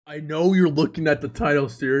I know you're looking at the title,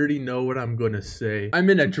 so you already know what I'm gonna say. I'm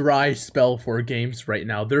in a dry spell for games right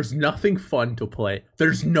now. There's nothing fun to play.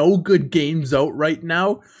 There's no good games out right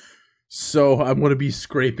now. So I'm gonna be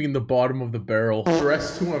scraping the bottom of the barrel.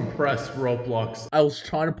 Dress to impress Roblox. I was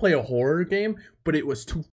trying to play a horror game, but it was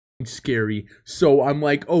too scary. So I'm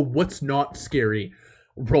like, oh, what's not scary?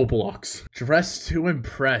 Roblox. Dress to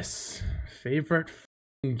impress. Favorite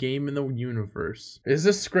game in the universe. Is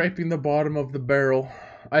this scraping the bottom of the barrel?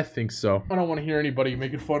 I think so. I don't want to hear anybody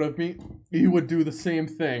making fun of me. You would do the same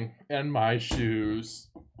thing. And my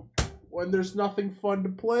shoes. When there's nothing fun to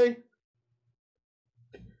play,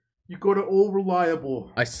 you go to Old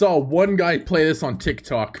Reliable. I saw one guy play this on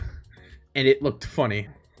TikTok, and it looked funny.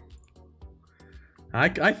 I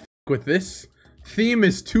f with this. Theme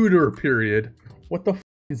is Tudor period. What the f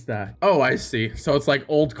is that? Oh, I see. So it's like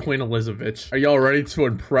old Queen Elizabeth. Are y'all ready to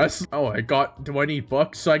impress? Oh, do I need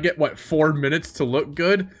bucks? So I get, what, 4 minutes to look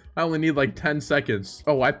good? I only need like 10 seconds.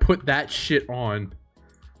 Oh, I put that shit on.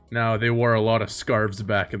 Now, they wore a lot of scarves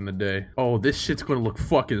back in the day. Oh, this shit's gonna look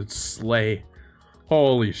fucking slay.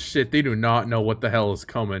 Holy shit, they do not know what the hell is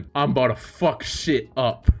coming. I'm about to fuck shit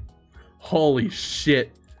up. Holy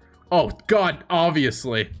shit. Oh, God,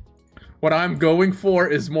 obviously. What I'm going for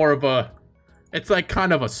is more of a... It's like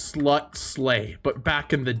kind of a slut slay, but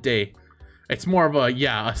back in the day. It's more of a,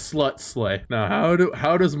 yeah, a slut slay. Now,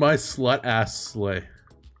 how does my slut ass slay?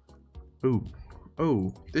 Ooh.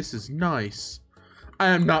 Oh, this is nice.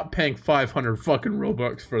 I am not paying 500 fucking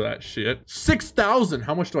Robux for that shit. 6,000!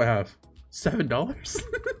 How much do I have? $7?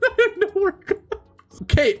 I have nowhere to go.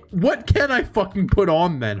 Okay, what can I fucking put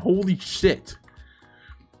on then? Holy shit.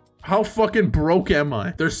 How fucking broke am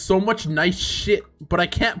I? There's so much nice shit, but I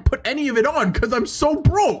can't put any of it on because I'm so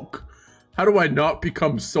broke. How do I not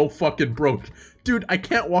become so fucking broke? Dude, I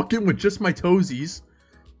can't walk in with just my toesies.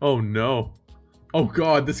 Oh no. Oh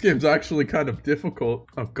god, this game's actually kind of difficult.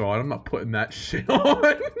 Oh god, I'm not putting that shit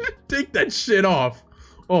on. Take that shit off.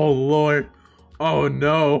 Oh lord. Oh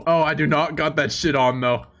no. Oh, I do not got that shit on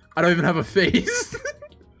though. I don't even have a face.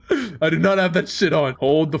 I do not have that shit on.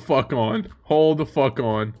 Hold the fuck on. Hold the fuck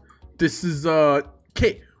on. This is,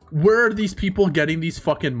 okay, where are these people getting these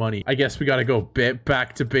fucking money? I guess we gotta go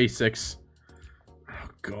back to basics. Oh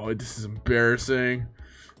god, this is embarrassing.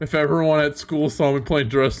 If everyone at school saw me playing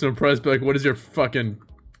Dress to Impress, be like, what is your fucking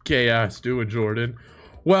gay ass doing, Jordan?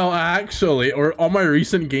 Well, actually, or all my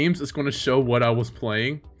recent games, it's gonna show what I was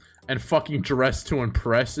playing. And fucking Dress to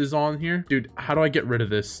Impress is on here. Dude, how do I get rid of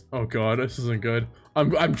this? Oh god, this isn't good.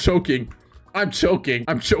 I'm choking. I'm choking.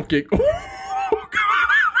 I'm choking.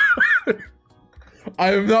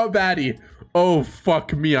 I am not baddie. Oh,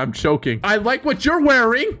 fuck me. I'm choking. I like what you're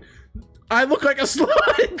wearing. I look like a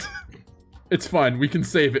slut. It's fine. We can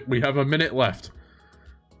save it. We have a minute left.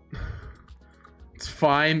 It's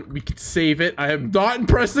fine. We can save it. I am not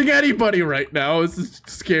impressing anybody right now. This is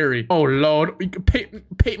scary. Oh, Lord. We can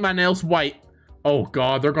paint my nails white. Oh,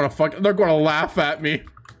 God. They're gonna laugh at me.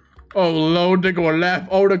 Oh, Lord. They're gonna laugh.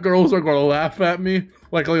 Oh, the girls are gonna laugh at me.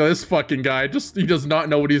 Like, look at this fucking guy. He does not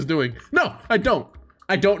know what he's doing. No, I don't.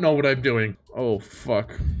 I don't know what I'm doing. Oh,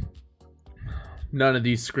 fuck. None of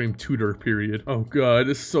these scream Tudor period. Oh, God.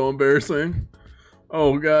 This is so embarrassing.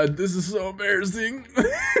 Oh, God. This is so embarrassing.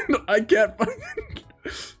 I can't fucking...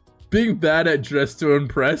 Being bad at Dress to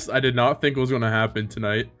Impress, I did not think was going to happen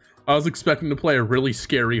tonight. I was expecting to play a really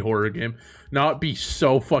scary horror game. Not be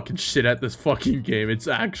so fucking shit at this fucking game. It's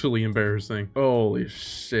actually embarrassing. Holy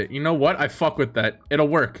shit. You know what? I fuck with that. It'll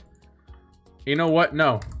work. You know what?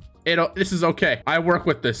 No. This is okay. I work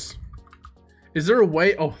with this. Is there a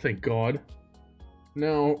way? Oh, thank God.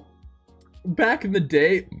 No. Back in the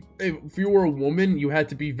day, if you were a woman, you had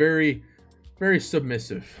to be very, very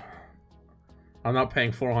submissive. I'm not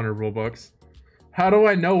paying 400 Robux. How do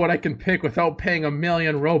I know what I can pick without paying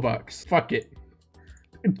 1,000,000 Robux? Fuck it.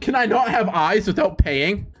 Can I not have eyes without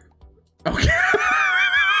paying? Okay.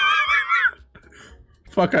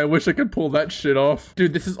 Fuck, I wish I could pull that shit off.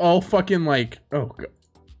 Dude, this is all fucking like... Oh, God.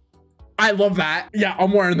 I love that. Yeah,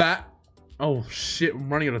 I'm wearing that. Oh, shit.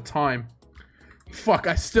 I'm running out of time. Fuck,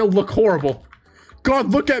 I still look horrible.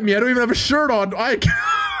 God, look at me. I don't even have a shirt on.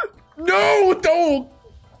 No, don't.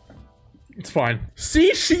 It's fine.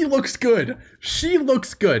 See, she looks good. She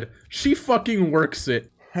looks good. She fucking works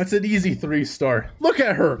it. That's an easy 3-star. Look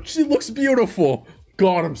at her. She looks beautiful.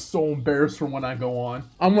 God, I'm so embarrassed for when I go on.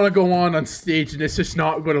 I'm gonna go on stage and it's just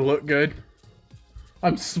not gonna look good.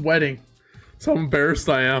 I'm sweating. That's how embarrassed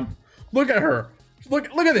I am. Look at her. Look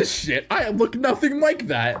at this shit. I look nothing like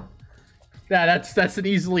that. Yeah, that's an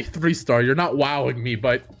easily 3-star. You're not wowing me,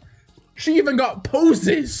 but she even got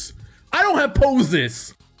poses. I don't have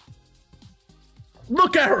poses.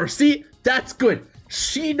 Look at her. See? That's good.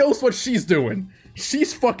 She knows what she's doing.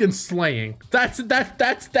 She's fucking slaying. That's a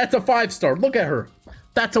 5-star. Look at her.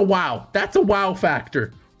 That's a wow. That's a wow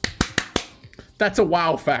factor. That's a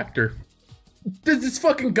wow factor. Does this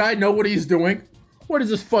fucking guy know what he's doing? What is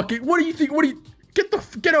this fucking... What do you think?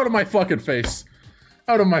 Get out of my fucking face.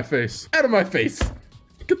 Out of my face. Out of my face.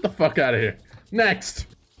 Get the fuck out of here. Next.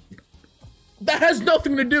 That has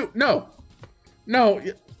nothing to do... No. No.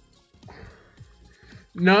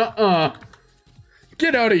 Nuh-uh.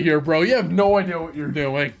 Get out of here, bro. You have no idea what you're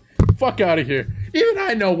doing. Fuck out of here. Even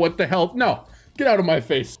I know what the hell... No. Get out of my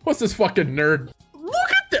face. What's this fucking nerd?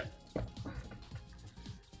 Look at that.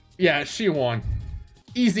 Yeah, she won.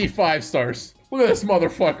 Easy 5 stars. Look at this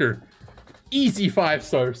motherfucker. Easy 5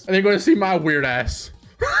 stars. And they're going to see my weird ass.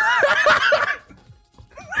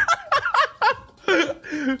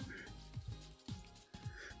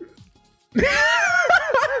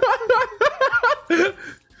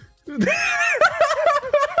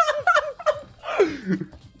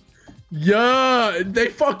 Yeah, they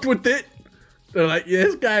fucked with it. They're like, yeah,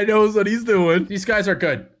 this guy knows what he's doing. These guys are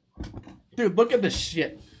good. Dude, look at this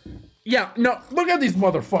shit. Yeah, no, look at these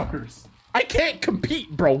motherfuckers. I can't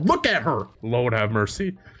compete, bro. Look at her. Lord have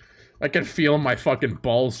mercy. I can feel my fucking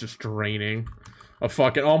balls just draining.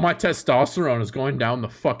 All my testosterone is going down the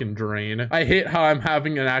fucking drain. I hate how I'm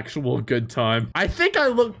having an actual good time. I think I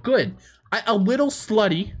look good. A little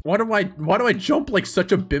slutty. Why do I jump like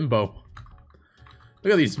such a bimbo?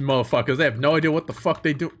 Look at these motherfuckers. They have no idea what the fuck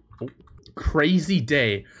they do. Oh, crazy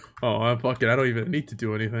day. Oh, I don't even need to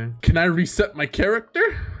do anything. Can I reset my character?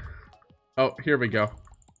 Oh, here we go.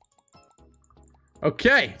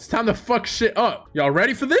 Okay, it's time to fuck shit up. Y'all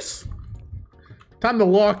ready for this? Time to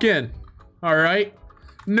lock in. All right.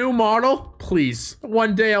 New model, please.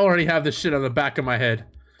 One day I'll already have this shit on the back of my head.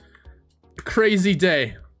 Crazy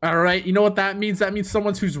day. All right. You know what that means? That means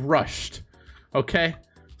someone who's rushed. Okay.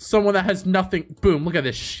 Someone that has nothing. Boom. Look at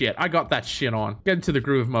this shit. I got that shit on. Get into the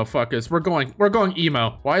groove, motherfuckers. We're going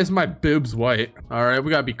emo. Why is my boobs white? All right. We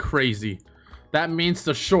gotta be crazy. That means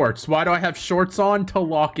the shorts. Why do I have shorts on? To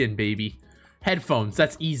lock in, baby. Headphones.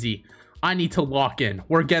 That's easy. I need to lock in.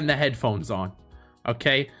 We're getting the headphones on.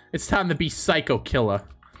 Okay? It's time to be psycho killer.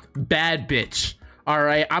 Bad bitch.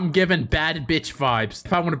 Alright? I'm giving bad bitch vibes.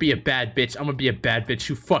 If I want to be a bad bitch, I'm gonna be a bad bitch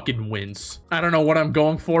who fucking wins. I don't know what I'm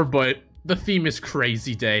going for, but the theme is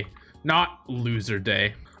crazy day. Not loser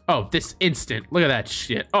day. Oh, this instant. Look at that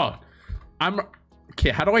shit. Oh.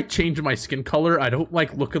 Okay, how do I change my skin color? I don't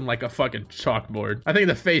like looking like a fucking chalkboard. I think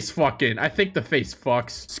the face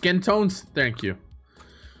fucks. Skin tones? Thank you.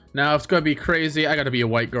 Now, it's gonna be crazy. I gotta be a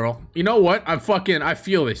white girl. You know what? I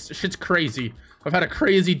feel this. This shit's crazy. I've had a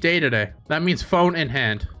crazy day today. That means phone in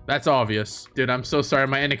hand. That's obvious. Dude, I'm so sorry.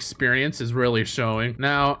 My inexperience is really showing.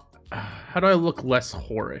 Now, how do I look less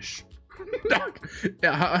whorish?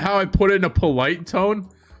 How I put it in a polite tone?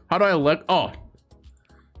 How do I look? Oh.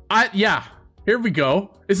 Yeah. Here we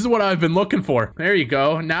go. This is what I've been looking for. There you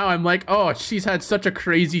go. Now I'm like, oh, she's had such a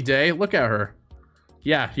crazy day. Look at her.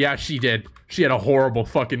 Yeah, she did. She had a horrible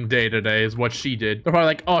fucking day today is what she did. They're probably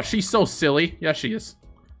like, oh, she's so silly. Yeah, she is.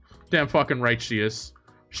 Damn fucking right she is.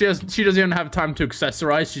 She doesn't even have time to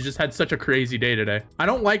accessorize. She just had such a crazy day today. I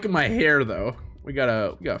don't like my hair though. We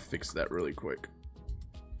gotta fix that really quick.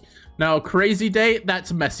 Now, crazy day,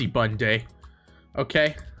 that's messy bun day.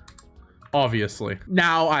 Okay? Obviously.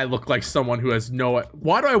 Now I look like someone who has no...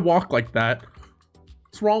 Why do I walk like that?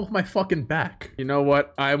 What's wrong with my fucking back? You know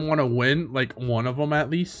what? I want to win, like, one of them at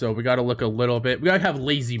least. So we got to look a little bit... We got to have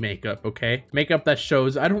lazy makeup, okay? Makeup that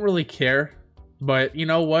shows... I don't really care. But you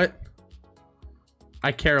know what?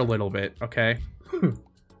 I care a little bit, okay?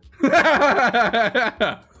 Alright,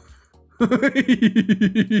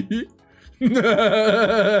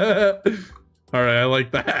 I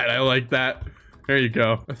like that. I like that. There you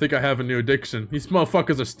go. I think I have a new addiction. These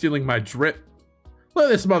motherfuckers are stealing my drip. Look at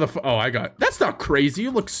this motherfucker. Oh, I got... That's not crazy. You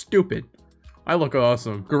look stupid. I look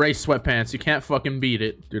awesome. Gray sweatpants. You can't fucking beat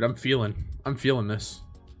it. Dude, I'm feeling this.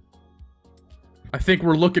 I think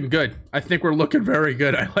we're looking good. I think we're looking very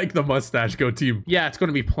good. I like the mustache goatee. Yeah, it's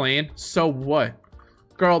gonna be plain. So what?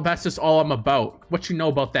 Girl, that's just all I'm about. What you know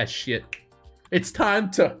about that shit? It's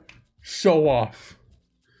time to show off.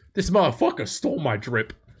 This motherfucker stole my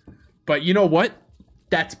drip. But you know what?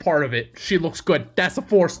 That's part of it. She looks good. That's a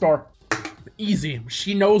 4-star. Easy.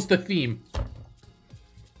 She knows the theme.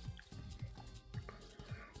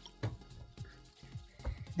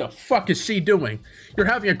 The fuck is she doing? You're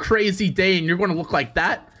having a crazy day and you're gonna look like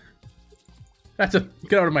that? That's a...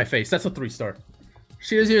 Get out of my face. That's a 3-star.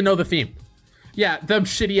 She doesn't even know the theme. Yeah, them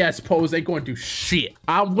shitty ass pose ain't gonna do shit.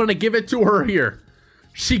 I'm gonna give it to her here.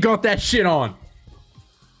 She got that shit on.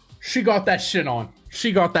 She got that shit on.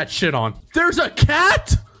 She got that shit on. There's a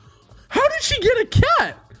cat? How did she get a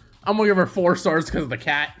cat? I'm gonna give her 4 stars because of the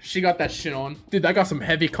cat. She got that shit on. Dude, that got some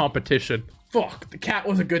heavy competition. Fuck, the cat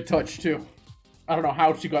was a good touch too. I don't know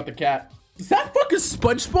how she got the cat. Is that fucking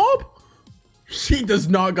SpongeBob? She does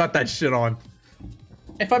not got that shit on.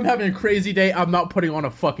 If I'm having a crazy day, I'm not putting on a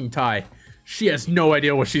fucking tie. She has no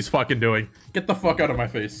idea what she's fucking doing. Get the fuck out of my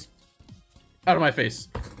face. Out of my face.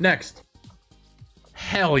 Next.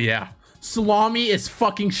 Hell yeah. Salami is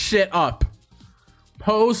fucking shit up.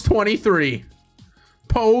 Pose 23.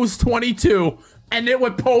 Pose 22. And it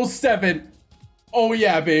with pose 7. Oh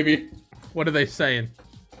yeah, baby. What are they saying?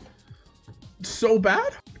 So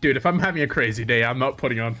bad? Dude, if I'm having a crazy day, I'm not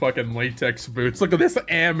putting on fucking latex boots. Look at this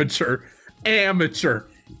amateur. Amateur.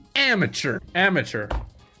 Amateur. Amateur.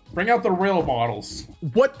 Bring out the real models.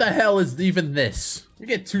 What the hell is even this? You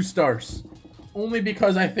get 2 stars. Only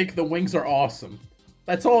because I think the wings are awesome.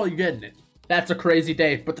 That's all you're getting it. That's a crazy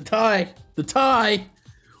day. But the tie. The tie.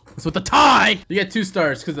 What's with the tie? You get 2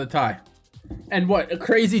 stars because of the tie. And what? A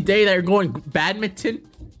crazy day that you're going badminton?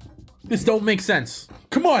 This don't make sense.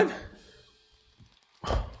 Come on.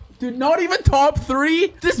 Dude, not even top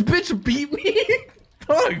 3? This bitch beat me?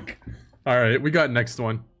 Fuck. Alright, we got next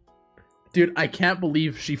one. Dude, I can't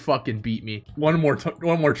believe she fucking beat me. One more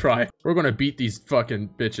try. We're gonna beat these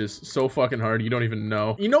fucking bitches so fucking hard you don't even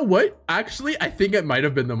know. You know what? Actually, I think it might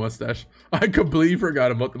have been the mustache. I completely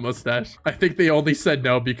forgot about the mustache. I think they only said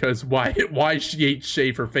no because why she ain't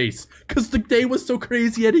shave her face? Because the day was so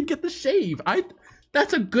crazy I didn't get the shave.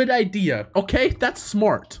 That's a good idea. Okay, that's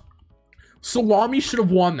smart. Salami should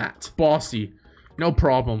have won that. Bossy. No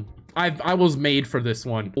problem. I was made for this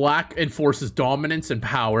one. Black enforces dominance and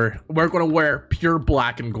power. We're gonna wear pure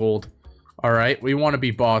black and gold. All right, we want to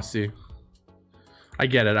be bossy. I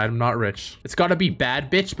get it. I'm not rich. It's got to be bad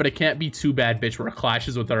bitch, but it can't be too bad bitch where it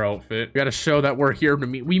clashes with our outfit. We got to show that we're here to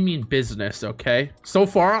meet. We mean business, okay? So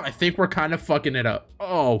far, I think we're kind of fucking it up.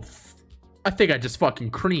 Oh, I think I just fucking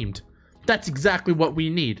creamed. That's exactly what we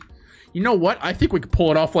need. You know what? I think we could pull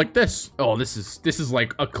it off like this. Oh, this is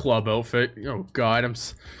like a club outfit. Oh God,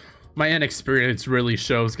 my inexperience really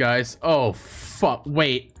shows, guys. Oh, fuck.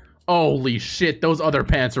 Wait. Holy shit. Those other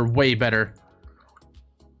pants are way better.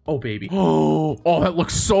 Oh, baby. Oh, that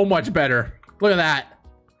looks so much better. Look at that.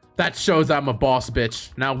 That shows I'm a boss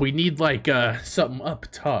bitch. Now, we need, like, something up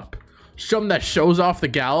top. Something that shows off the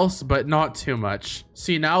gals, but not too much.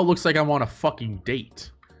 See, now it looks like I'm on a fucking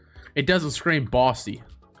date. It doesn't scream bossy.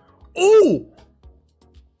 Ooh!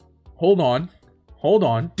 Hold on. Hold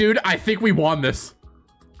on. Dude, I think we won this.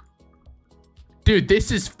 Dude, this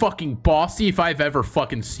is fucking bossy if I've ever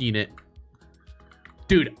fucking seen it.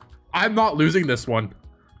 Dude, I'm not losing this one.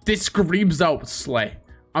 This screams out slay.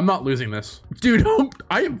 I'm not losing this. Dude,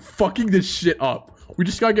 I am fucking this shit up. We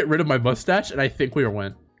just gotta get rid of my mustache and I think we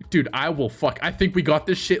win. Dude, I think we got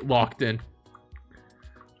this shit locked in.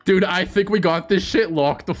 Dude, I think we got this shit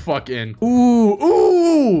locked the fuck in. Ooh,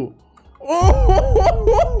 ooh.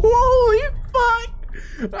 Oh, holy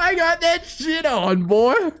fuck. I got that shit on,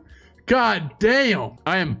 boy. God damn.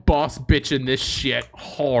 I am boss bitching this shit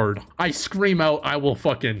hard. I scream out, I will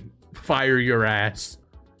fucking fire your ass.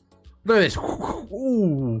 Look at this.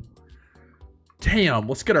 Ooh. Damn.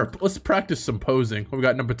 Let's practice some posing. What we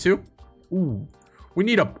got, number 2? Ooh. We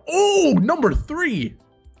need a, oh, number 3.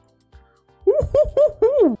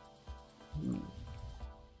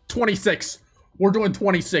 26. We're doing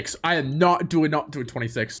 26. I am not doing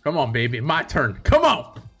 26. Come on, baby. My turn. Come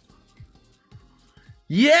on.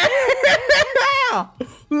 Yeah!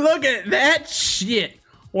 Look at that shit.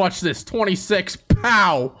 Watch this. 26.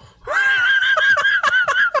 Pow.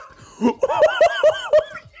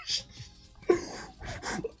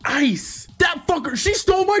 Ice. That fucker. She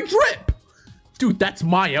stole my drip. Dude, that's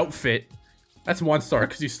my outfit. That's 1 star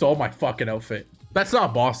because you stole my fucking outfit. That's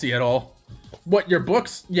not bossy at all. What, your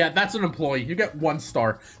books? Yeah, that's an employee. You get 1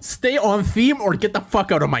 star. Stay on theme or get the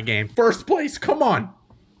fuck out of my game. First place. Come on.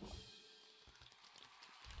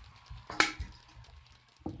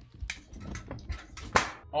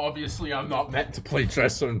 Obviously, I'm not meant to play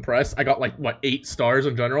Dress to Impress. I got like, what, 8 stars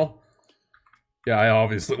in general? Yeah, I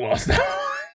obviously lost that.